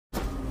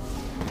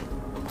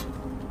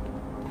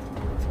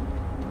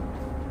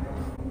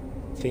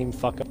theme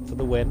fuck up for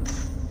the win.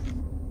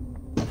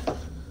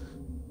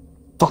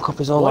 Fuck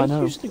up is all I know.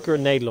 Why use the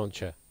grenade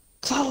launcher?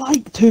 'Cause I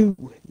like to.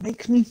 It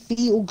makes me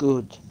feel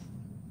good.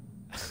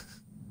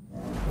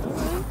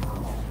 I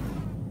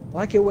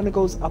like it when it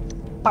goes up,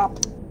 pop.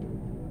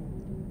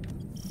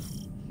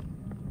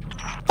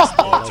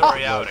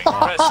 Exploratory outing,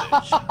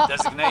 Presage.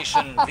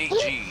 Designation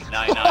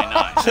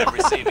VG999. I'm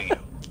receiving you.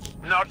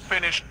 Not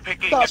finished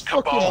picking That's at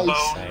Cabal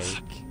fucking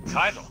bones.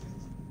 Title.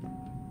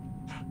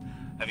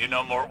 Have you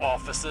no more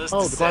officers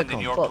Oh, to the send in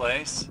Glykon, your fuck.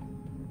 place?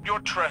 You're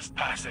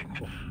trespassing,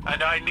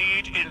 and I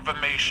need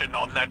information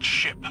on that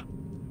ship.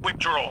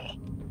 Withdraw.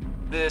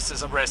 This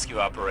is a rescue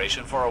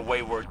operation for a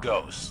wayward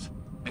ghost.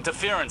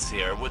 Interference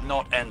here would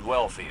not end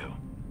well for you.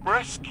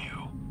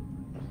 Rescue?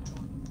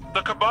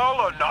 The Cabal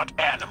are not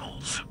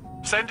animals.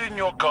 Send in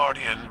your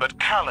guardian, but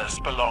Calus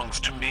belongs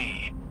to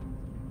me.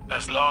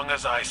 As long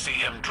as I see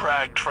him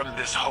dragged from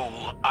this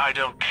hole, I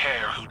don't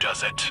care who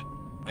does it.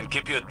 And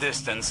keep your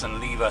distance and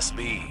leave us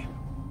be.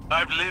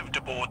 I've lived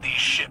aboard these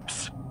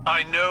ships.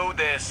 I know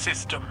their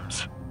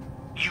systems.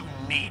 You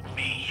need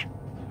me.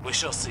 We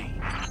shall see.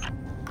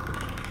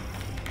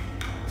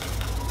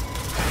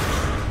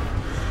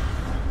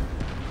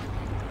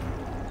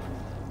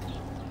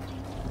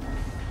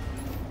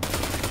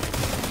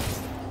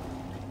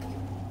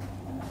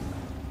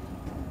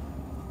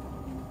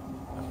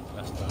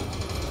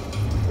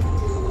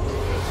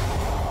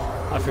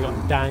 I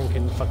forgot Dan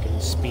can fucking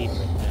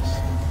speedrun this.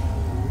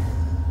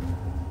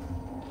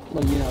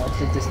 Well, you know, I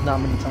did this that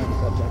many times,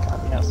 but I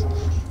can't, yes.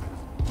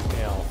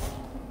 Yeah.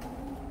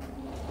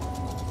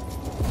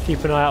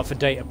 Keep an eye out for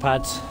data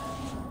pads.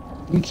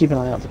 You keep an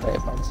eye out for data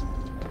pads.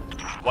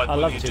 What I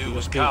will love you to do do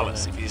with speed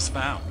Calus on if he's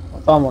found? I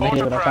found one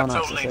here, but I can't Autocrats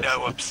access only it. know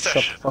So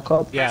obsession. shut the fuck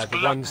up. Yeah, His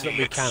the ones that we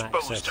gluttony can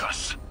exposed access.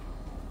 us.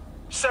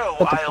 So Shut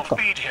the I'll fuck up.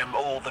 feed him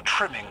all the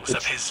trimmings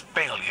of his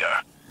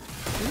failure.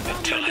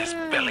 Until his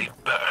belly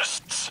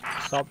bursts.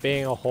 Stop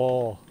being a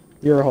whore.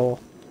 You're a hole.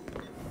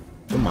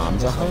 The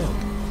man's a hoe.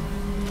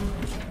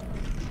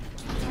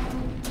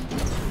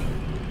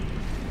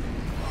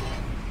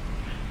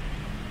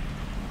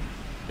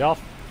 Get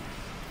off.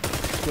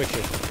 Squish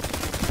it.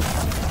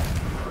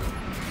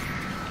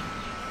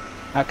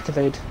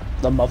 Activate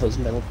the mother's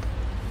milk.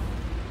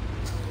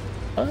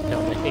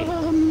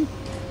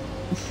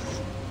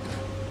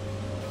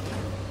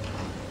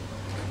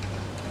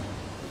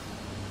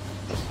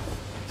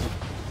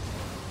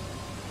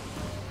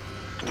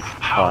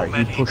 How Alright, you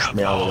many pushed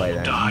me all the way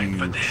Cabal then, died you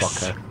for this?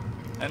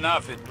 fucker.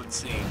 Enough, it would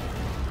seem.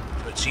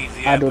 To achieve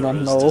the I do not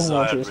Emperor's know what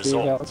desired you're speaking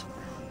result.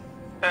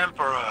 about.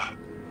 Emperor,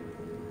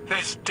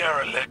 this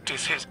derelict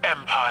is his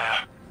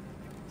empire.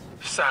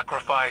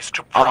 Sacrificed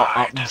to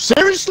pride,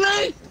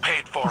 Seriously?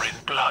 paid for in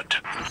blood.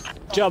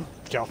 Jump,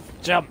 jump,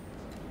 jump.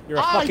 You're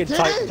a I fucking did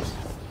titan. it!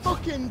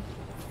 Fucking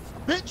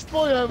bitch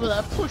boy over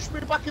there pushed me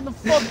back in the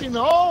fucking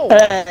hole!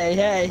 Hey,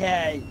 hey,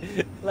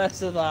 hey!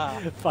 Less of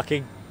that.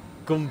 Fucking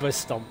Gumba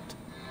stomped.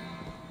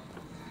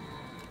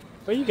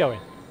 Where are you going?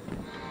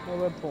 No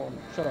red porn.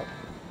 Shut up.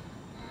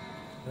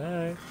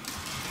 No.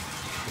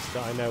 Just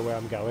that I know where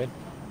I'm going.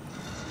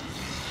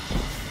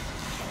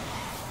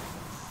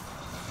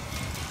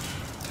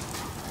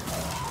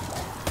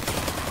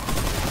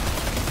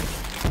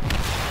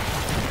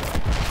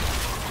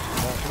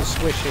 Not the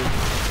squishy.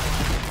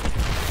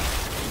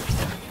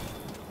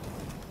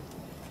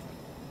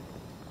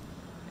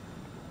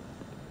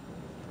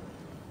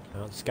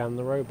 Can't scan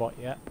the robot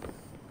yet.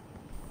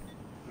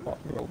 What,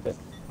 a little bit.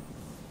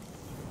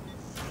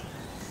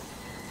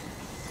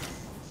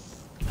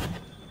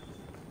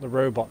 The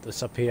robot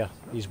that's up here.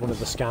 He's one of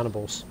the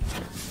scannables.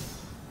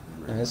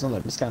 No, it's not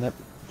let me scan it.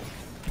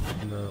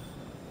 No.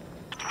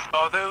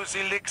 Are those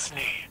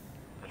Elixni?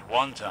 At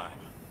one time,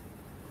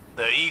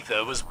 their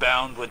ether was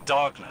bound with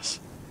darkness.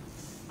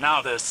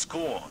 Now they're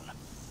Scorn.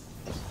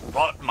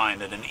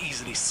 Rot-minded and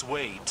easily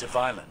swayed to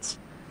violence.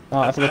 Oh,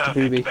 I forgot to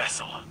Perfect BB.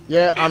 vessel.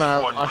 Yeah, I If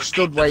know. one I could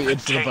stood keep them waiting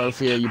for the contained.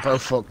 both of you. You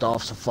both fucked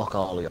off, so fuck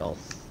all of y'all.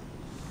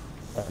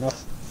 Fair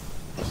enough.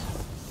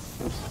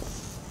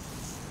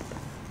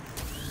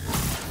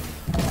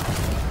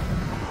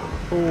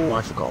 Oh,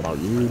 I forgot about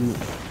you.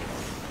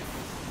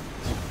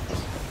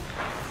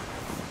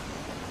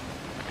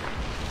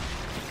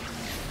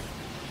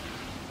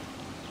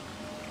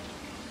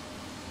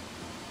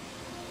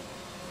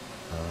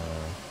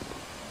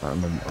 I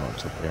remember. Oh,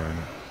 it's up here. Isn't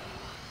it?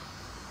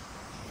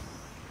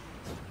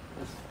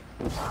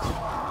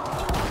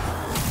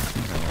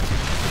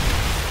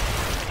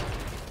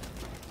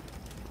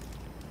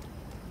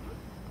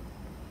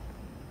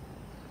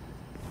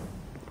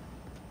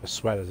 I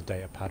swear there's a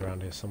data pad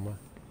around here somewhere.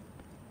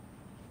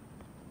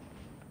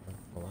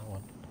 Well, that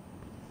one.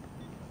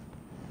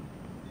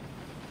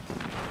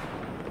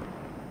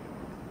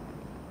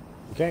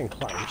 We're getting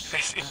close.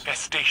 This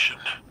infestation.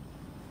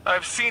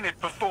 I've seen it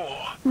before.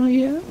 Oh,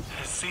 yeah?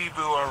 Sivu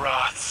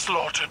Arath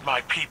slaughtered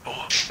my people.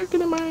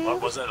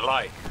 What was it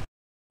like?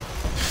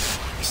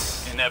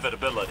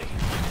 Inevitability.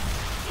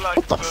 Like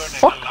What the burning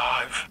fuck?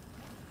 alive.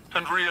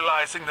 And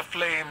realizing the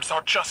flames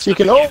are just So you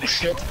the can. Oh beginning.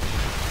 shit!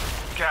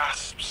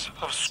 Gasps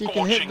of So you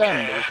can hit scorching them,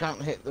 but you air.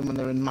 can't hit them when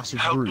they're in massive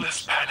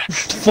Helpless groups. panic.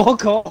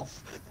 Fuck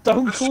off!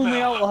 Don't The call me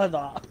smell. out like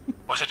that.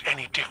 Was it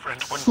any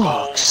different when Fuck's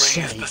Gaul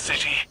razed the sake.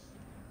 city?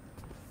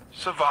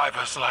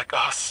 Survivors like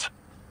us.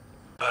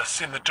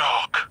 Us in the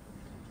dark.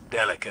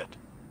 Delicate.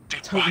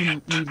 Don't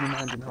Defiant. need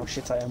reminding how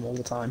shit I am all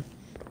the time.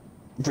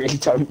 Really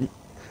don't.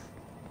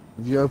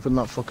 Have you opened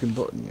that fucking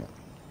button yet?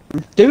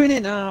 I'm doing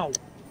it now!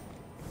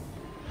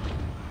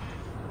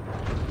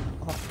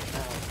 Oh, ow.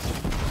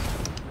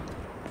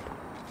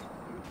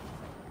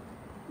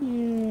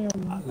 Yeah.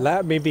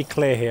 Let me be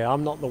clear here.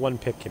 I'm not the one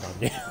picking on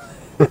you.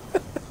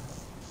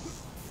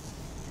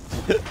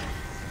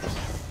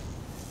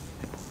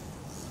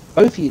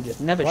 Both of you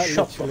just never Quite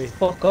shut the literally.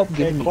 fuck up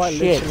giving It me quite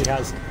shit literally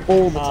has.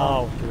 all the time.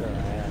 Oh,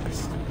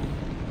 yes.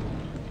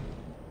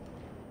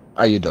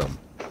 Are you done?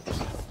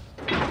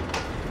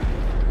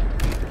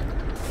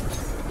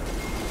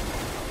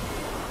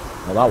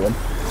 Well, that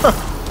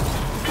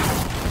one.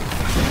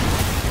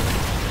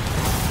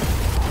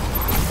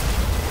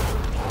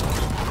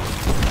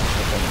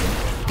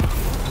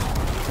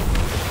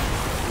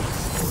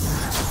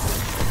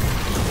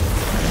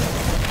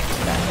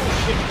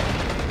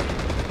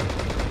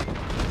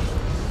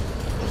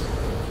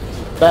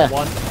 There.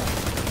 One.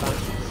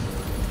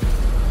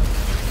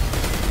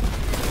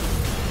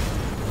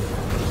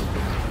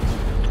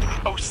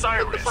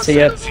 Osiris See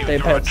ya. sends you Stay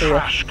through a pet, see ya.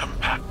 trash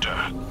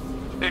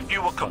compactor. If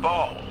you were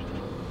Cabal,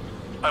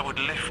 I would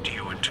lift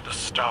you into the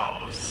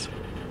stars.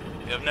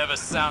 You've never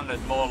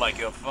sounded more like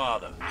your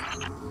father.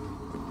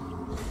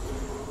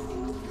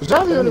 Was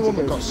I the only one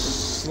that got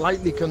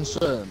slightly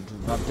concerned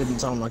that didn't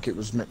sound like it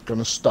was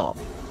gonna stop?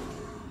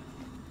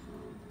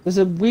 There's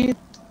a weird...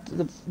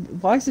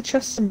 Why is the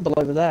chest symbol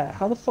over there?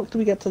 How the fuck do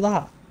we get to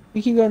that?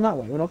 We keep going that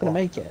way, we're not going to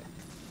make it.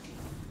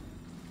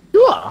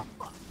 You are?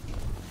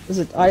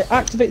 I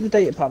activate the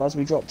data pad as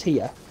we dropped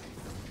here.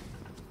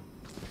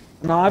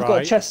 Now I've got a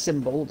Right. chest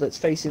symbol that's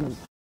facing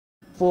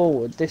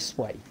forward this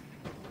way.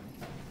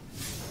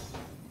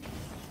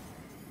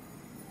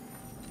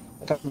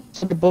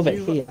 It's above it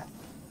here.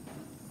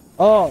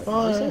 Oh,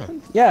 Oh, is it yeah.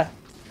 open? Yeah.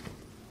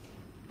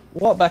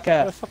 What, Where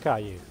Becca? the fuck are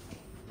you?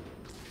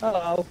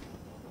 Hello.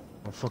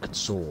 A fucking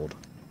sword.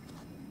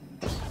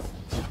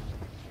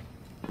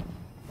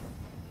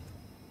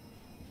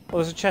 Oh,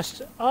 there's a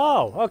chest.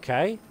 Oh,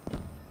 okay.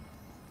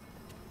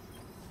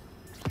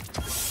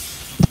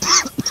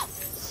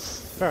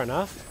 Fair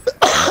enough.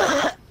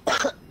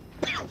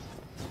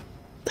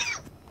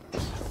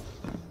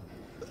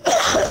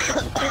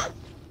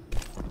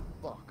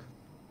 Fuck.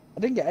 I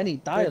didn't get any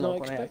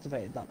dialogue when I expect-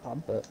 activated that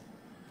pad, but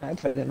I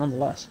activated it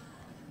nonetheless.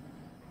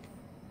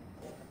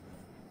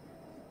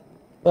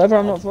 Whatever,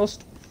 I'm not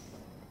fussed.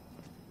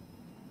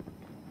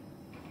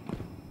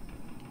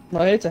 I'm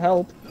not here to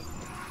help.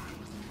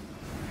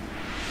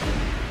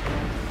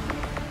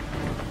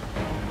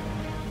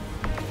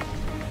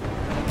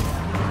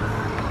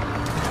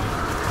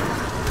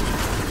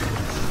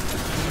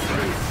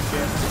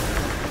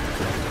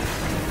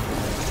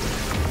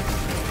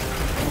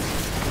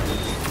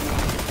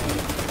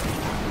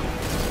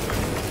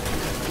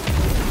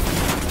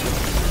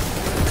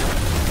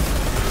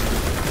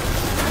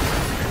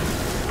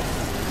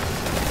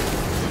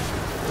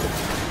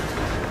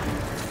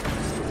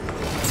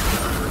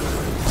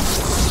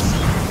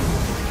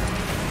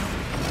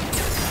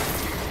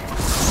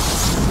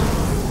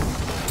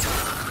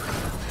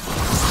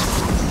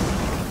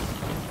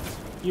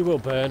 You will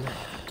burn.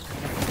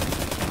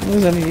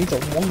 There's only needs a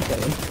one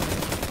killing.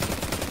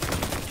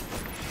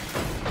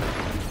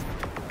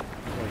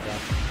 There we go.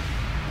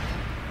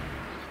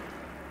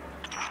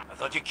 I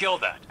thought you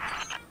killed that.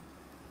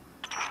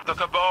 The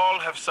Cabal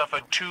have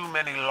suffered too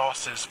many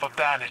losses for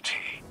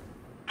vanity,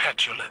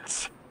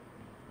 petulance.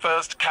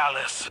 First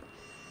Calus,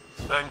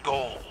 then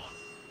Gaul.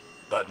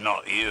 But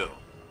not you.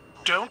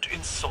 Don't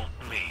insult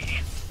me.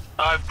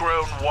 I've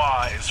grown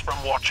wise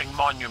from watching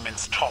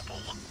monuments topple.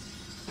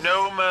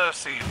 No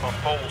mercy for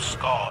false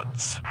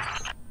gods.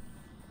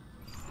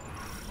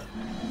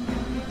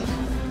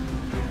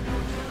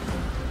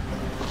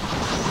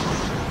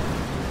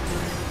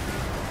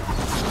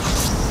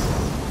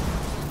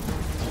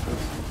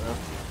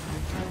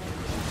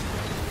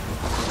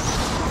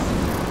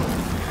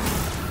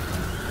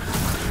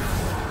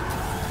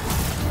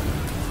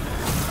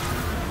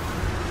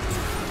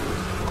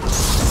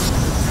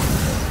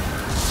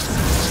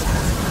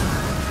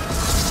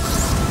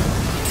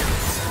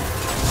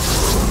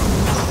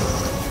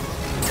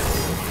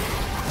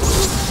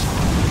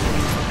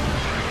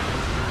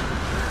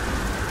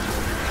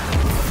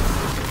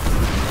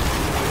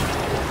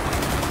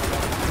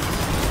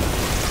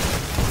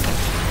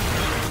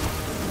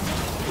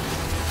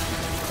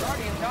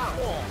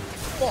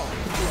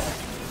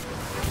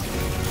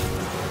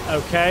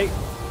 Okay.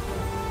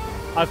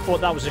 I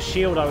thought that was a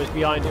shield I was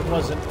behind. It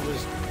wasn't. It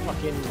was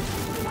fucking...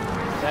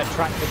 They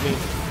attracted me.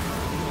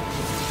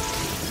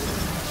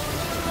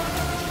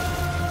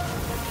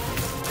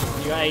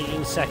 You got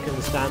 18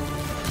 seconds, Dan.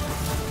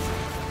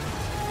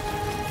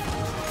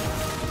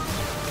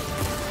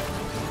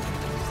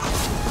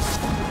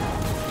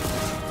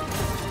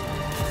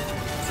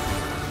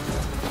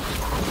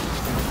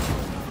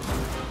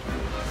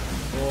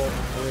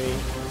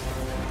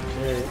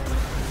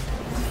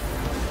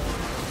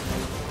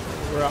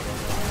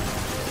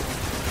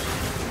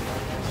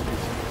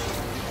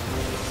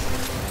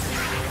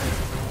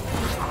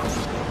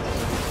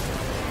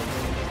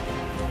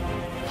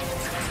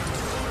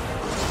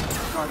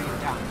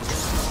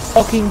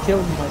 fucking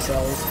killed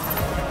myself.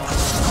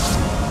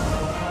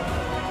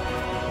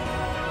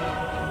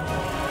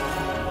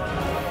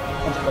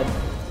 That's good.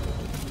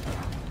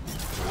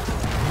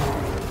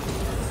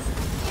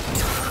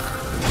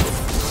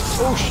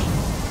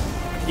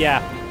 Oh,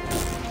 yeah.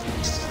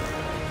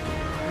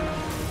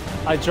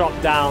 I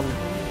dropped down,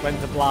 went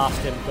to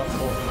blast him, got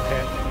caught in the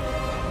pit.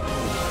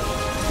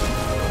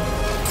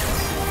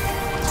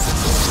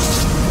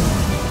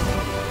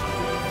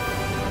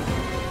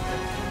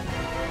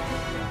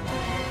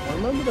 I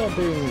remember there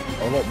being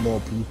a lot more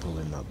people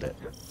in that bit.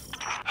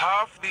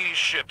 Half these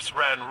ships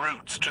ran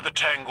routes to the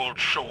Tangled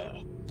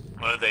Shoal.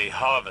 Where they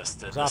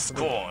harvested the After the-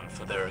 Scorn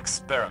for their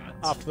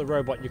experiments. After the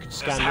robot, you could This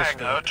scan this thing.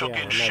 hangar took Yeah,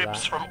 in I know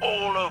ships that. from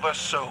all over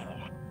Seoul.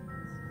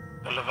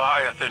 The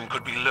Leviathan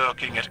could be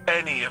lurking at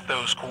any of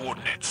those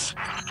coordinates.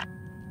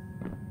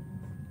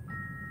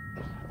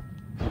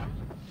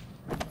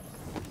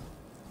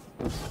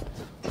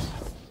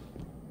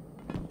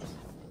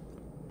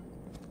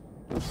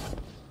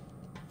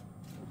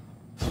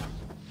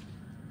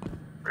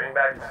 Bring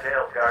back the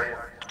details, Guardian.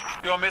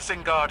 Your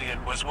missing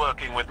Guardian was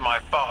working with my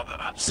father.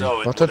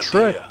 So it What a would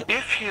trick. appear.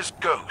 If his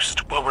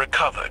ghost were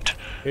recovered,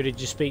 Who did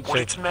you speak to?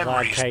 would its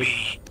memories Kate?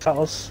 be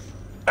Calus.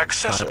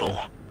 accessible?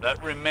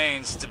 That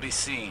remains to be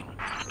seen.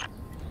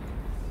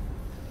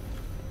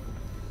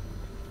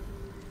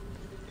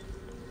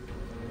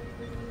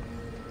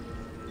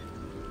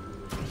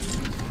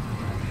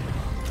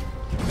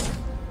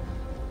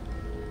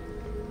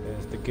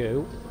 There's the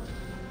goo.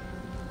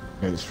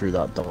 It's through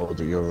that door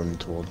that you're running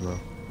towards now.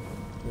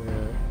 Yeah.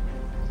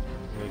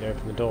 You need to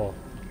open the door.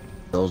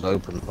 Door's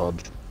open,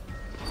 Podge.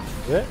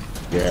 Is it?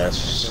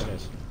 Yes. There it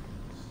is.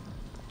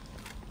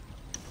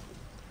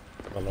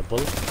 Well, a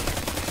bullet.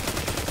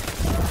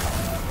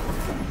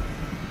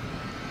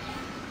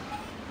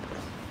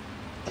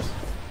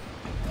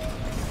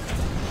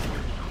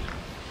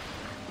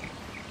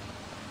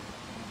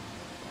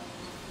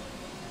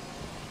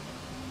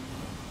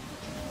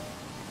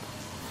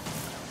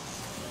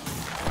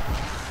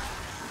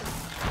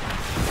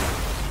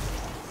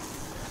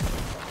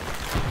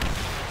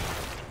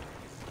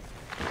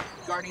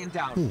 Guardian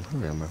down.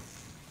 Yeah, man.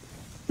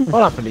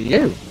 What happened to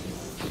you?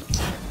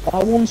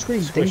 That one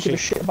screen didn't give a Squishy.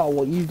 shit about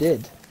what you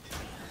did.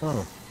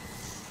 Oh.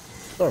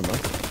 Sorry, man.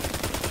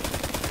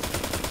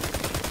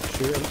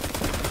 Shoot him.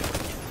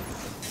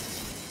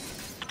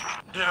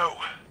 No.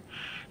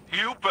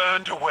 You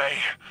burned away.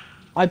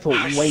 I put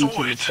I way saw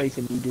too much it. faith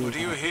in you doing What do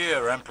you that.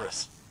 hear,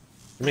 Empress?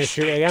 You mean to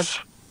shoot it again?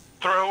 Mistakes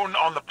thrown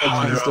on the he's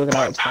pyre still of gonna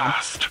my have time.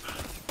 past.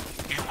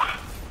 You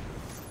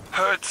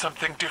heard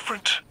something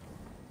different?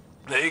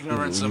 The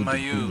ignorance of my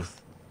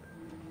youth.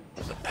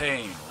 The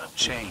pain of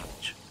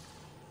change.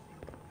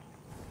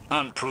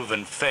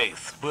 Unproven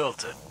faith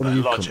wilted What by do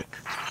you logic.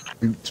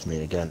 Boots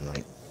me again,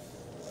 like.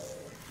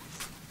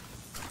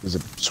 There's a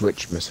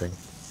switch missing.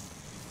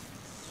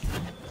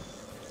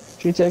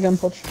 Shoot it again,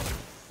 Podge.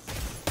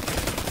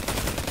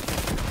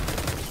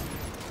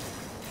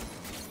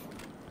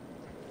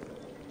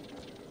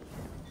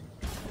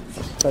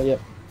 Oh, yep.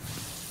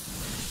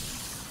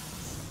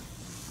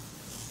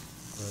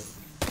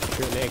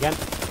 Shooting it again.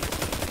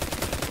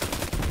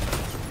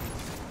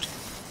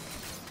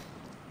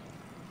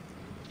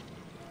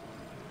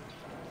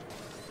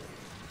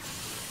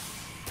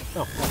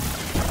 Oh,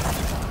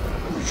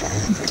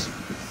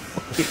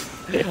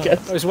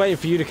 I was waiting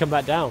for you to come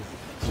back down.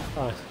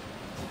 Oh.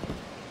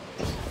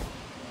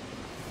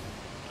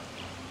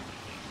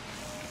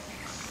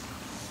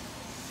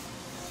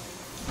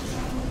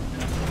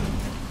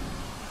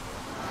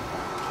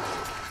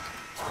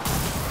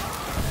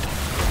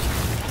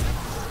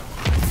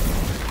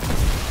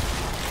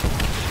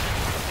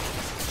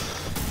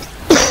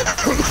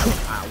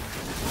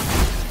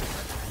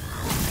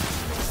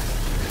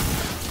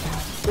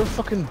 You're a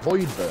fucking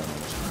void burn.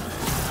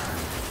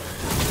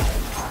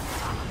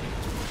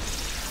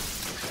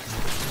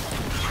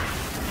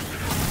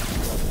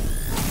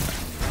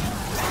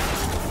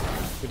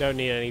 We don't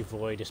need any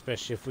void,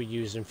 especially if we're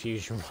using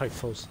fusion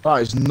rifles.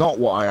 That is not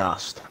what I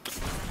asked.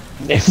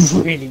 It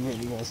really,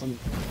 really wasn't.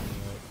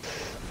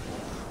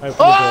 Open the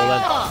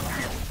door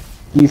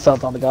then. You fell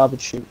down the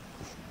garbage chute.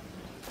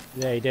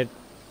 Yeah, he did.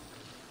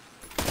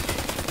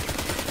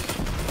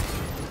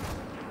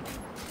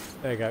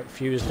 There you go,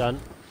 fuse done.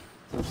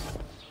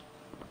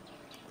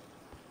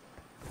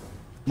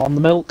 I'm on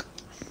the milk.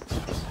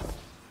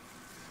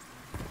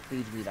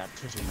 Feed me that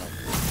titty milk.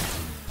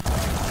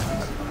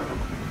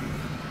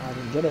 I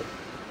didn't get it.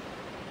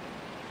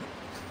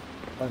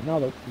 Right now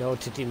though. No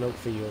titty milk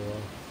for you.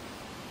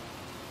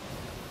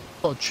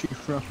 Oh,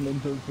 chief ran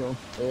into the wrong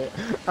bit.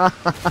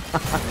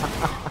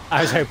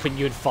 I was hoping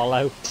you'd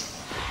follow.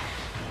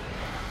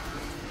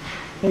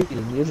 Hey,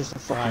 you're just a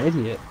fucking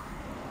idiot.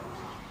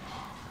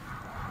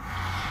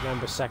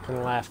 Remember,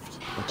 second left.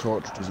 The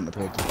torch doesn't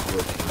appear to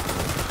work.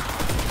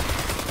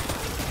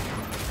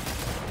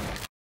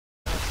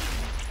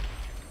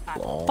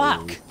 Oh.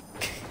 Fuck!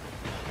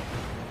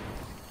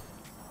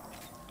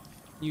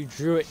 You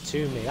drew it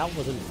to me. That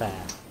wasn't fair.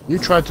 You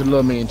tried to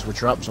lure me into a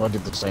trap, so I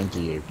did the same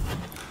to you.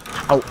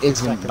 How isn't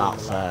Second that on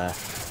the fair?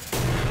 left.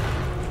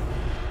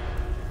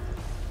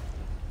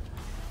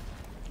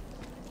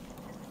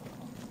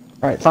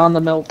 Right, found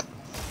the milk.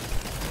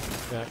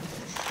 Yeah.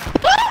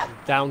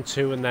 Down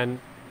 2 and then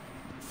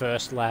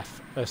first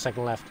left,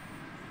 second left.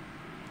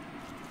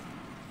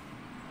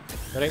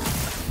 Ready?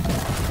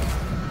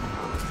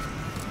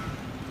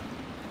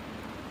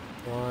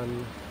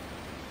 1,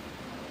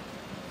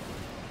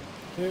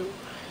 2.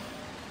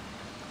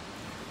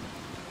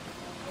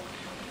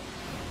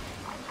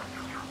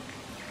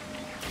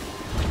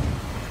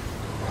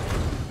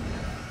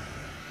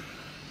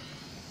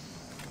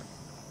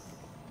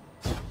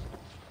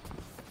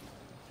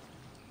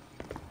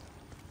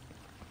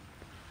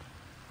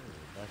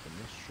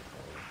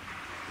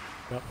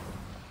 Yep.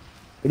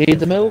 We need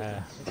the milk.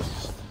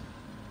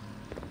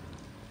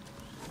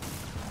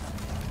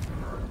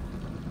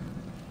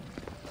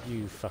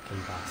 You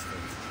fucking bastard.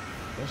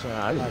 That's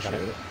alright, I didn't I got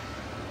shoot it. it.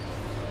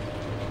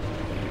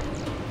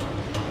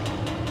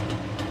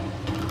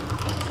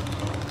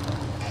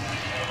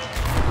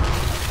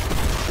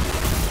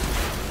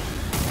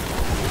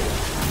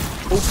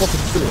 Oh,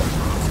 fucking kill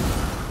it.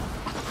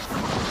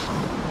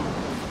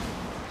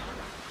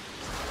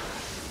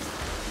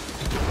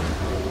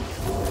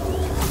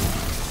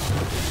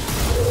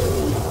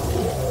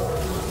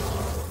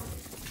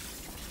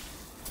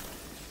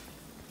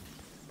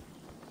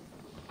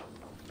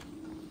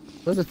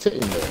 There's a tit in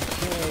there.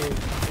 Okay.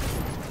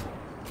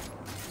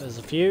 There's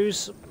a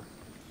fuse.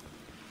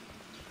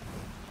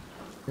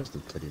 Here's the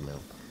titty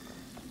milk.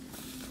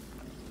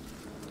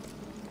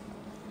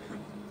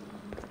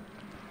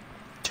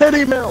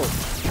 Titty milk!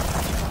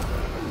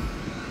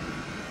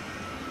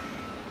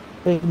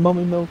 Big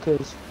mummy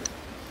milkers.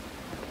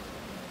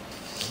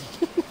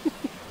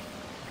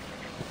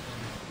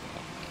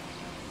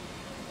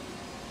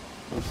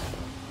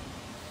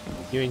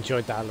 You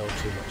enjoyed that a little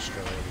too much,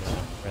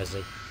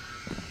 Resi.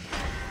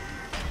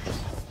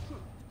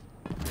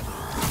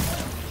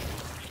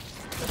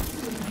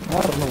 I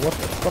don't know what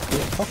the fuck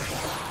you're talking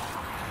about.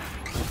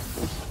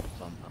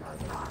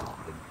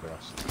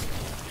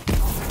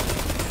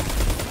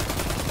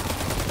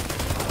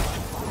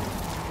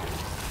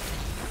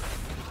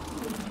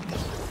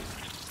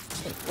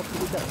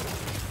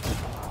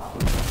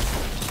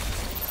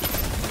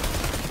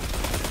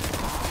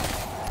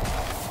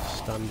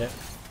 Stunned it.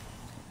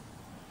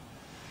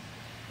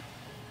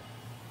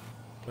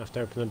 I have to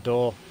open the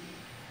door.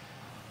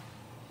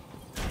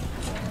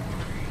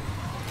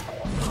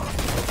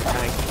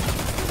 Tank.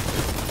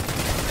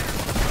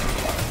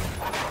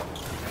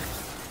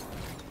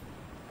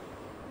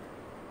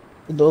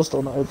 The door's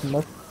still not open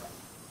though.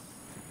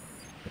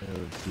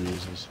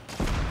 Fuses.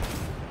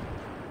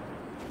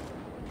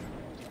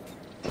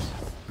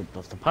 Ripped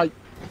off the pipe.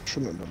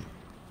 Shouldn't have done.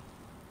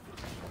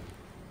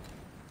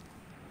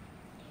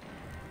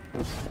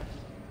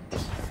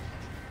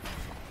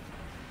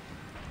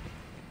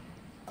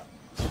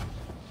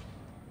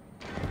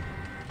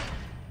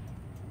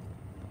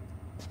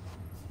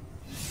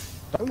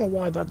 Don't know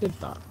why that did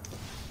that.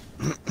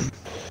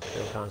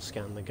 Still can't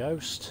scan the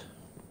ghost.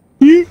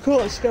 You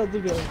can't scan the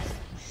ghost.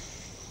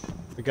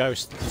 The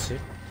ghost that's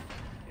it.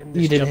 In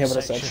this You didn't hear jump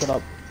what I said, section. shut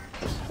up.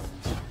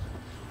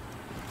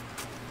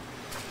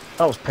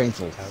 That was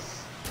painful.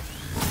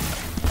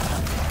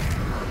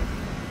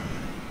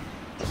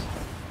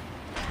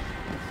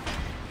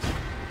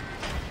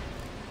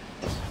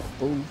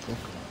 Oh, fuck.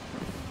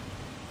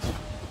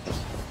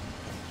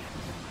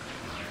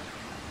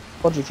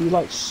 Roger, if you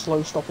like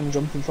slow stop and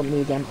jump in front of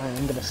me again, I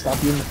am gonna stab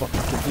you in the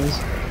fucking kidneys.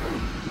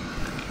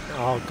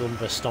 I'll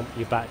Gumba stomp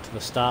you back to the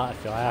start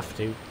if I have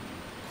to.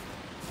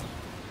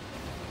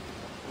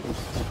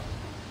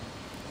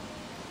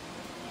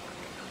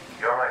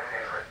 You're my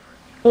favorite.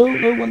 Oh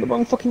no, went the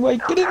wrong fucking way.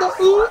 Get in there!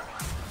 Ooh.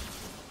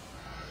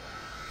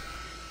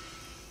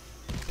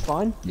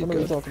 Fine, I know what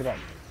you're talking about.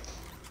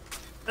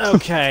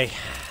 Okay.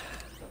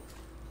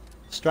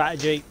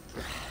 Strategy.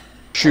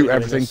 Shoot doing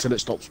everything this? till it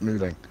stops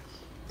moving.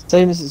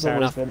 Same as it's Fair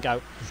always enough. been.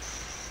 Go.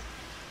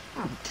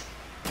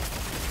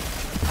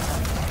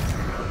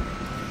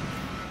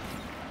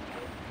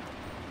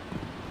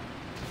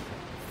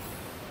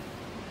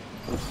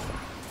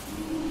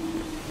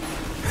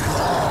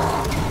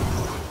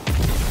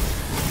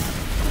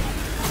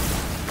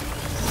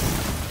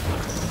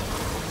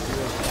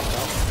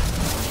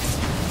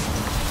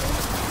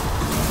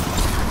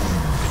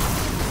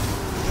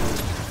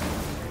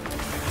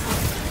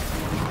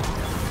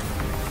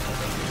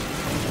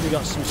 We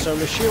got some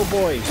solar shield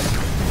boys.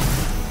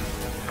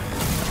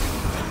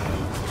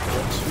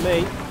 Works for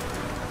me.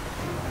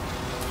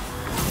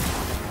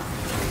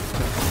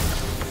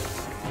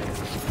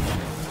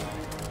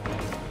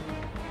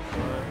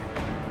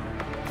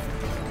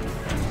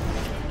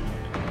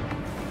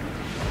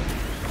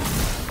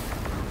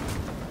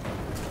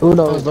 Oh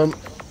no. That was done.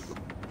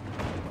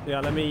 Yeah,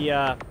 let me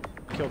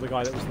kill the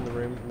guy that was in the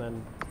room and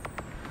then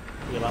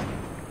heal up.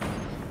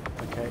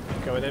 Okay,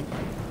 go with him.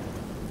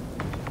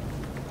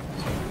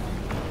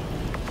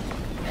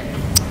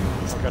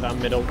 I'll go down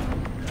middle.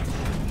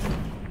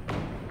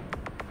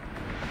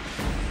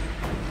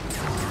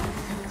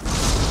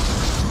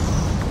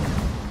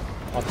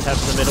 Head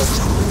in the middle.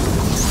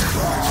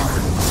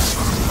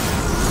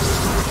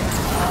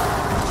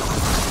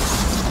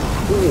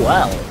 Ooh,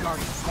 wow.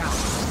 Guardians down.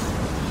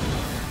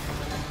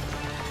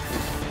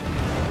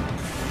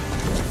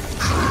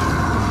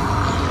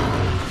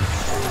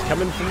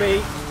 Coming for me.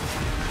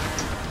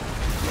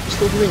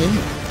 Still doing it.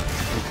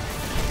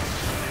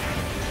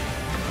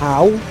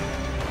 How?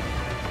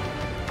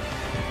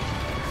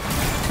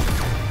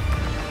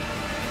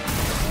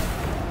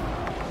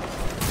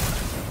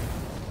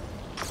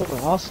 Fucking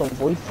arsehole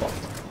void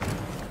fucked.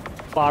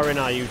 Far in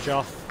are you,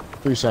 Joff?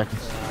 2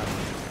 seconds.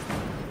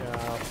 Yeah,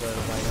 I'll burn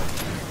away now.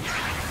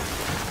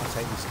 I'll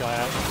take this guy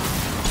out.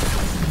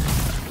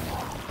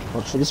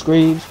 Watch for the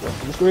screams, watch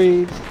for the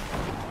screams.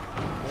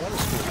 What are the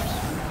screams?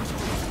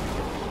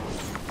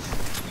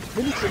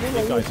 Really, so then I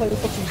guys play the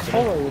will fucking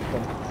horror with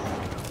them.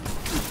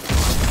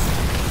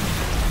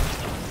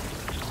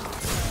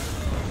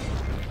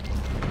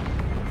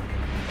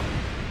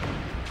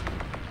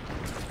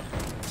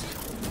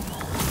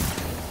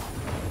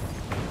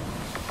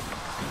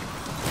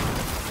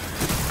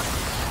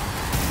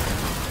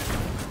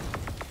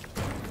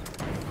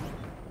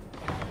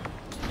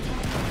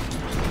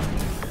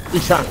 He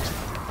shanked.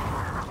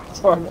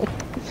 Sorry, mate.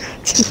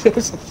 Just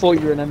because I thought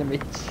you were an enemy.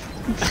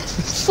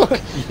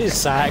 Fuck. You're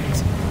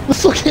sacked. The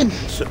fucking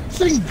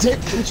thing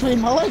dipped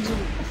between my legs.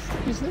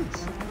 What is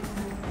this?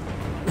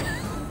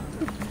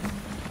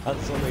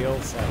 That's what we all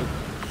say.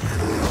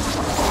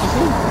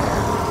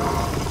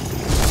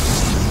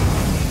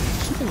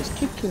 Something was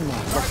kicking my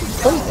fucking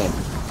front then.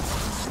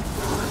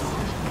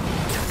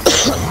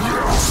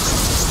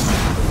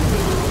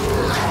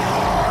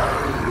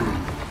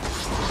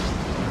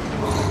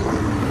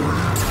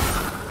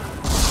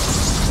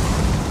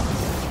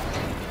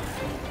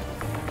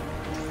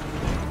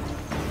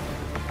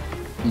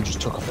 You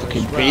just took a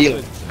fucking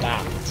beating.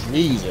 Damn,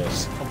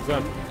 Jesus.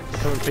 I'm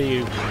coming for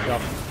you,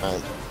 Joff.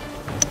 Right.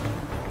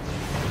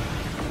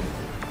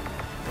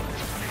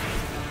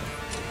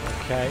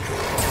 Okay.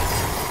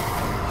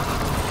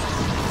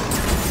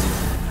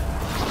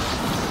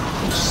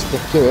 Just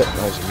stick to it.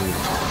 Nice and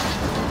easy.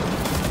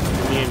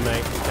 Immune,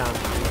 mate. You can't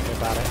do anything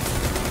about it.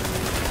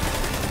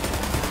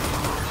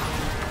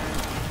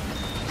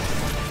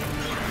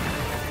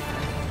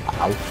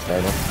 Ow, fair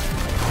enough.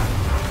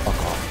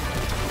 Fuck off.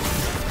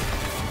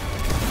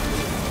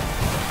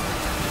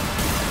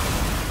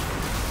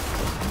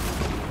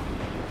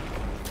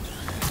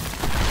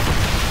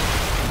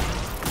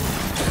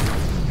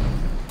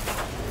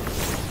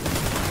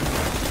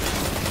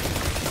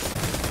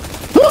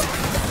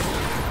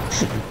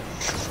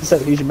 So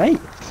who's your mate?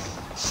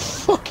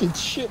 Fucking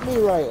shit me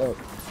right up.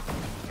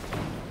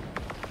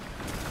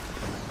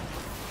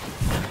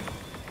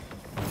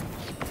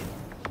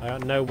 I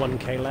got no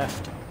 1k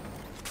left.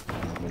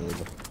 Me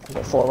neither. I've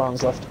got 4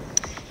 rounds left.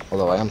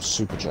 Although I am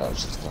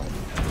supercharged this time.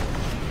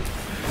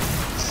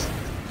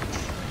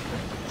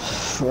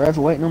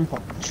 Forever waiting on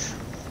punch.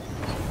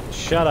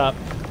 Shut up.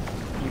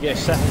 You get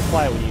set on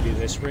fire when you do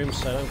this room,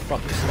 so don't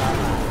fucking start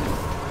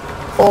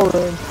that.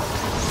 Boring.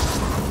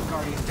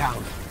 Guardian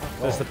down.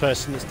 There's the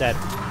person that's dead.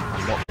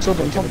 So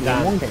been talking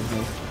down. one game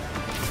here.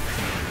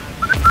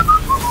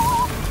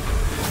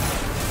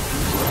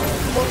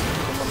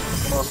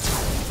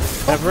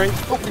 Covering.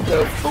 Up we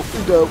go, up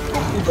we go,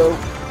 up we go.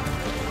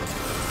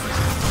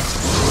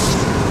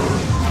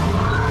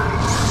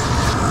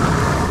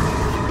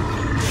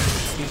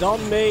 He's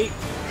on me.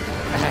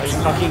 He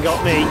fucking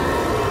got me.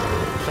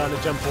 I'm trying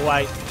to jump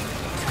away.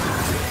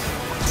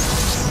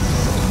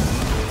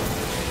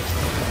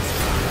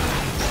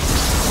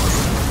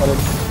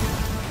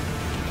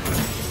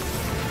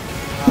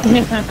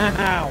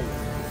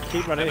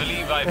 Keep I running.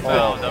 believe I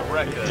found a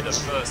record of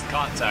first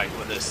contact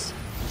with this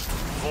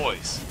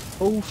voice.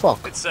 Oh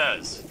fuck. It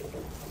says,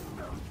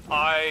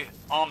 I,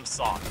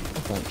 Omson,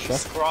 Thanks, chef.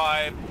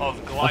 scribe of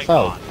I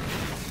fell.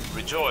 Glykon,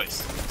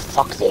 rejoice.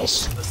 Fuck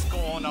this. The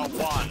Scorn are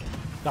one,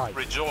 Die.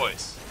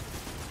 rejoice.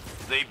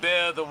 They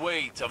bear the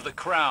weight of the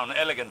crown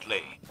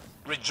elegantly,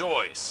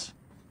 rejoice.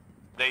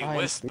 They I am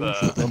whisper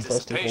speaking from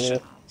first of all.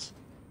 anticipations,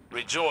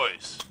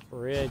 rejoice.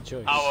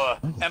 Rejoice. Our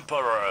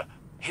Emperor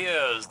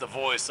hears the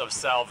voice of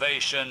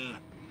salvation,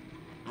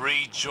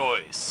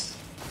 rejoice.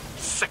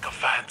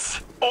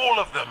 Sycophants, all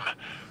of them,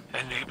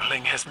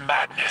 enabling his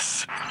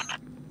madness.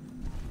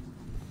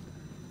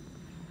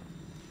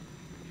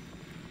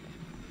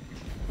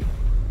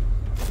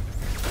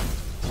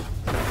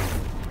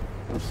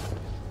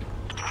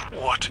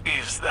 What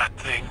is that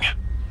thing?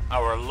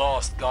 Our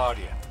lost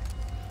guardian,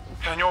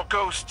 Can your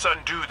ghosts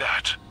undo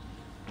that?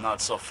 not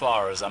so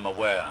far as I'm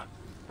aware.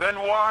 Then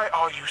why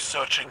are you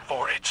searching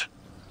for it?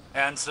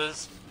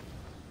 Answers?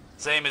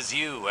 Same as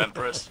you,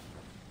 Empress.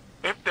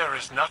 If there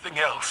is nothing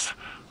else,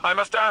 I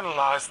must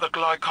analyze the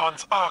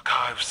Glykon's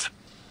archives.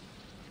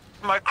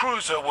 My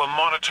cruiser will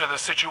monitor the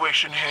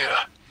situation here.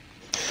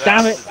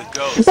 Damn That's it. the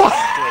ghost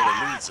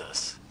that still eludes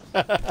us.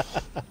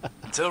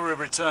 Until we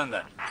return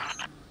then.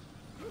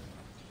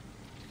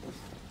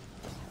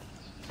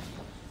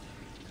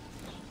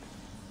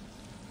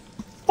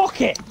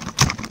 Fuck it!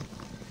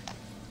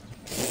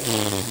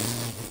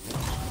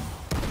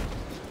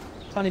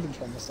 Can't even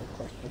kill myself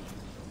correctly.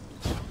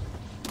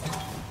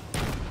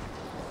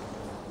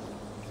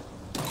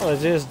 Oh,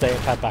 there is a data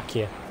pad back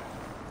here.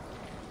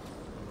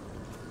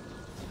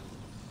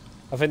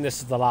 I think this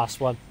is the last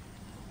one.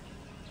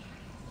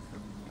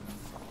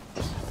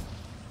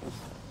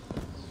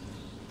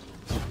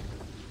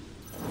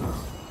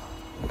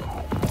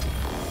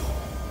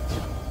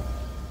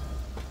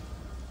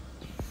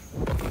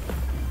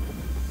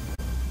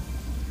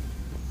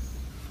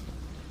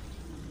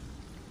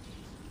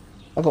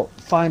 I've got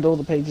find all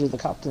the pages of the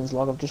captain's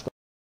log. I've just got